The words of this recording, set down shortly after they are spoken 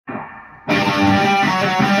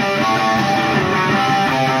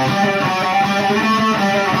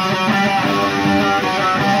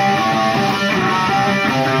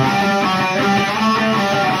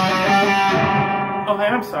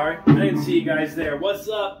sorry. I didn't see you guys there. What's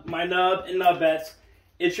up, my nub and nubbettes?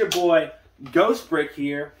 It's your boy, Ghost Brick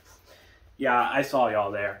here. Yeah, I saw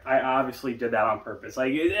y'all there. I obviously did that on purpose.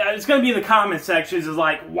 Like, it's going to be in the comment sections. Is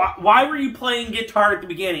like, why were you playing guitar at the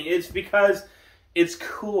beginning? It's because it's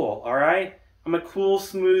cool, all right? I'm a cool,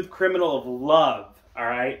 smooth criminal of love, all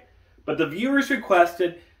right? But the viewers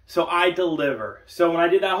requested, so I deliver. So when I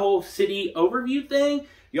did that whole city overview thing,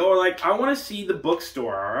 y'all were like, I want to see the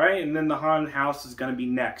bookstore, all right? And then the haunted house is going to be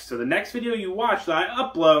next. So the next video you watch that I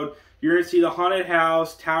upload, you're going to see the haunted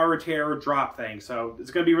house, Tower of Terror drop thing. So it's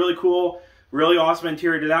going to be really cool. Really awesome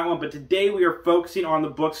interior to that one. But today we are focusing on the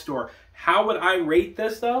bookstore. How would I rate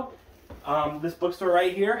this, though? This bookstore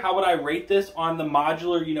right here, how would I rate this on the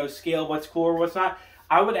modular, scale, what's cool or what's not?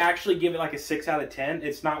 I would actually give it like a 6 out of 10.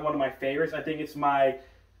 It's not one of my favorites. I think it's my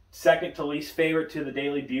second to least favorite to the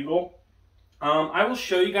Daily Bugle. I will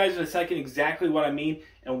show you guys in a second exactly what I mean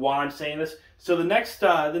and why I'm saying this. So the next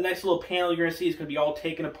little panel you're going to see is going to be all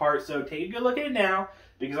taken apart. So take a good look at it now,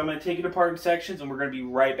 because I'm going to take it apart in sections and we're going to be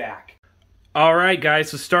right back. Alright guys,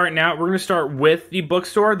 so starting out, we're going to start with the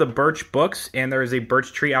bookstore, the Birch Books, and there is a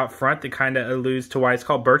birch tree out front that kind of alludes to why it's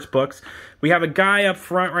called Birch Books. We have a guy up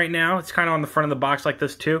front right now, it's kind of on the front of the box like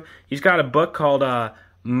this too. He's got a book called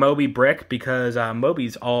Moby Brick, because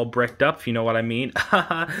Moby's all bricked up, if you know what I mean.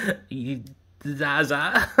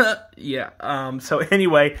 Yeah, so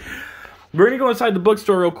anyway, we're going to go inside the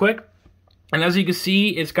bookstore real quick. And as you can see,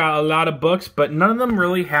 it's got a lot of books, but none of them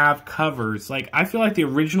really have covers. Like, I feel like the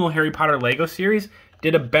original Harry Potter Lego series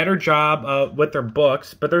did a better job with their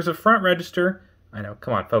books, but there's a front register. I know,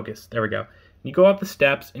 come on, focus. There we go. You go up the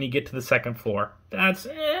steps and you get to the second floor. That's,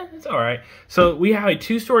 it's all right. So we have a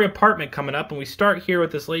 2-story apartment coming up, and we start here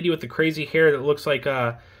with this lady with the crazy hair that looks like,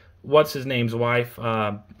 what's his name's wife?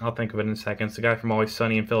 I'll think of it in a second. It's the guy from Always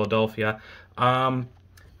Sunny in Philadelphia.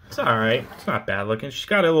 It's alright. It's not bad looking. She's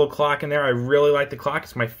got a little clock in there. I really like the clock.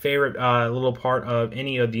 It's my favorite little part of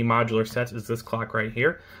any of the modular sets is this clock right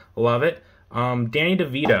here. Love it. Danny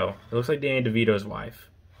DeVito. It looks like Danny DeVito's wife.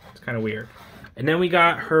 It's kind of weird. And then we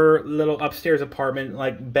got her little upstairs apartment,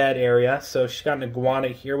 like bed area. So she's got an iguana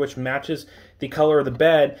here, which matches the color of the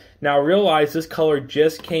bed. Now realize this color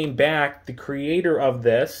just came back. The creator of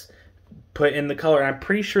this put in the color. And I'm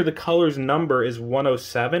pretty sure the color's number is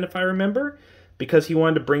 107, if I remember, because he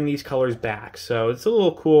wanted to bring these colors back. So it's a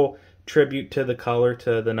little cool tribute to the color,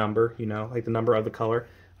 to the number, like the number of the color.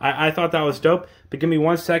 I thought that was dope, but give me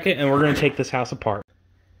 1 second and we're going to take this house apart.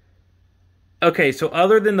 Okay, so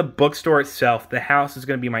other than the bookstore itself, the house is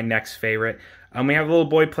going to be my next favorite. We have a little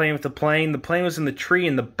boy playing with the plane. The plane was in the tree,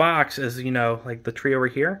 and the box is, like the tree over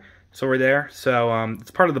here. So we're there. So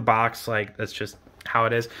it's part of the box. Like, that's just how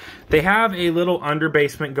it is. They have a little under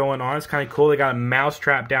basement going on. It's kind of cool. They got a mouse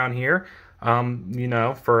trap down here.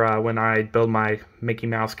 For when I build my Mickey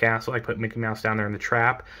Mouse castle, I put Mickey Mouse down there in the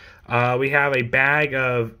trap. We have a bag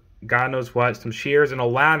of God knows what, some shears, and a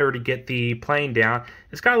ladder to get the plane down.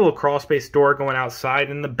 It's got a little crawl space door going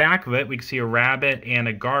outside. In the back of it, we can see a rabbit and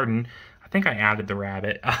a garden. I think I added the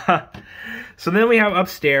rabbit. So then we have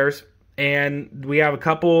upstairs, and we have a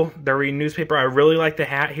couple that read newspaper. I really like the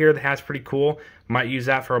hat here. The hat's pretty cool. Might use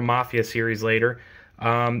that for a Mafia series later.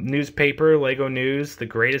 Newspaper, Lego News, the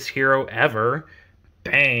greatest hero ever.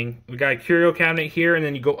 Bang. We got a curio cabinet here, and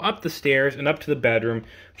then you go up the stairs and up to the bedroom,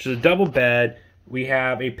 which is a double bed. We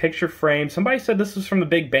have a picture frame. Somebody said this was from the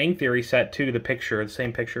Big Bang Theory set too, the picture, the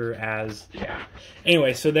same picture as, yeah.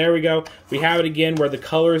 Anyway, so there we go. We have it again where the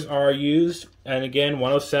colors are used, and again,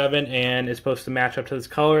 107, and it's supposed to match up to this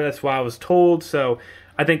color. That's why I was told, so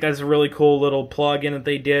I think that's a really cool little plug-in that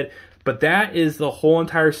they did. But that is the whole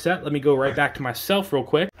entire set. Let me go right back to myself real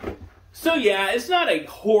quick. So yeah, it's not a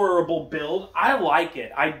horrible build. I like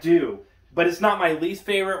it. I do. But it's not my least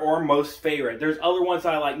favorite or most favorite. There's other ones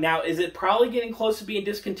that I like. Now, is it probably getting close to being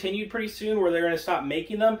discontinued pretty soon where they're going to stop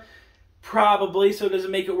making them? Probably. So does it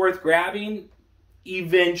make it worth grabbing?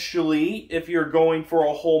 Eventually, if you're going for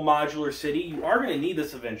a whole modular city, you are going to need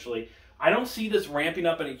this eventually. I don't see this ramping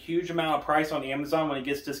up in a huge amount of price on Amazon when it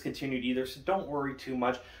gets discontinued either, so don't worry too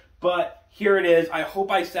much. But here it is. I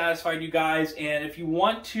hope I satisfied you guys. And if you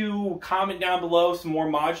want to comment down below some more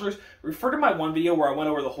modulars, refer to my one video where I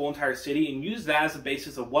went over the whole entire city and use that as the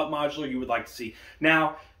basis of what modular you would like to see.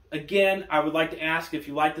 Now, again, I would like to ask if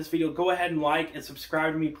you like this video, go ahead and like and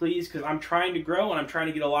subscribe to me, please, because I'm trying to grow and I'm trying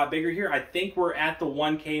to get a lot bigger here. I think we're at the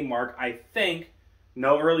 1K mark. I think.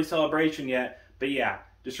 No early celebration yet. But yeah,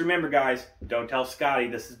 just remember, guys, don't tell Scotty.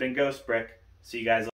 This has been Ghost Brick. See you guys later.